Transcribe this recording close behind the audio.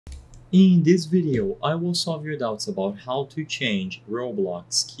In this video, I will solve your doubts about how to change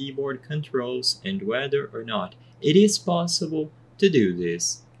Roblox keyboard controls and whether or not it is possible to do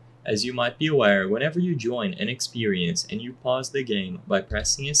this. As you might be aware, whenever you join an experience and you pause the game by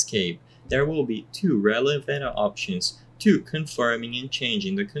pressing escape, there will be two relevant options to confirming and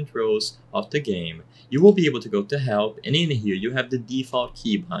changing the controls of the game. You will be able to go to help, and in here you have the default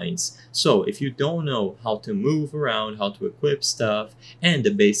keybinds. So if you don't know how to move around, how to equip stuff, and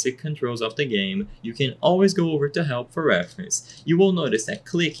the basic controls of the game, you can always go over to help for reference. You will notice that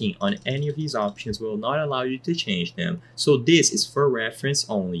clicking on any of these options will not allow you to change them, so this is for reference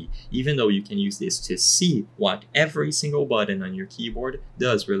only, even though you can use this to see what every single button on your keyboard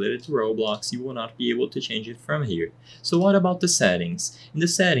does related to Roblox. You will not be able to change it from here. So what about the settings? In the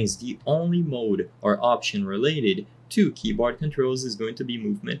settings, the only mode or option related to keyboard controls is going to be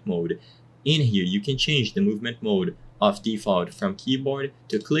movement mode. In here, you can change the movement mode of default from keyboard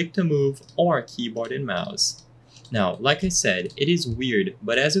to click to move or keyboard and mouse. Now, like I said, it is weird,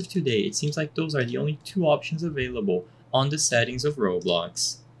 but as of today, it seems like those are the only two options available on the settings of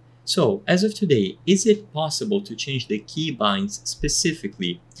Roblox. So, as of today, is it possible to change the keybinds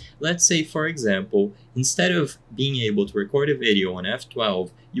specifically? Let's say, for example, instead of being able to record a video on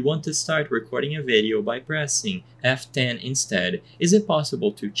F12, you want to start recording a video by pressing F10 instead. Is it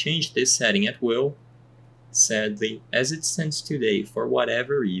possible to change this setting at will? Sadly, as it stands today, for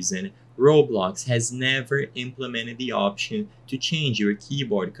whatever reason, Roblox has never implemented the option to change your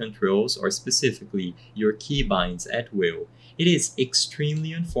keyboard controls or specifically your keybinds at will. It is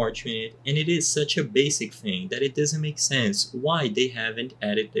extremely unfortunate, and it is such a basic thing that it doesn't make sense why they haven't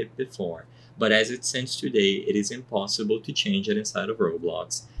added it before. But as it stands today, it is impossible to change it inside of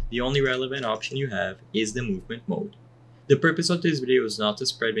Roblox. The only relevant option you have is the movement mode. The purpose of this video is not to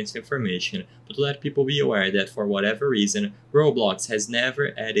spread misinformation, but to let people be aware that for whatever reason, Roblox has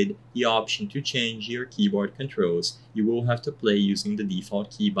never added the option to change your keyboard controls. You will have to play using the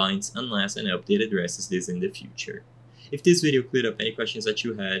default keybinds unless an update addresses this in the future. If this video cleared up any questions that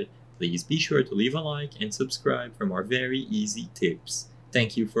you had, please be sure to leave a like and subscribe for more very easy tips.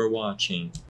 Thank you for watching.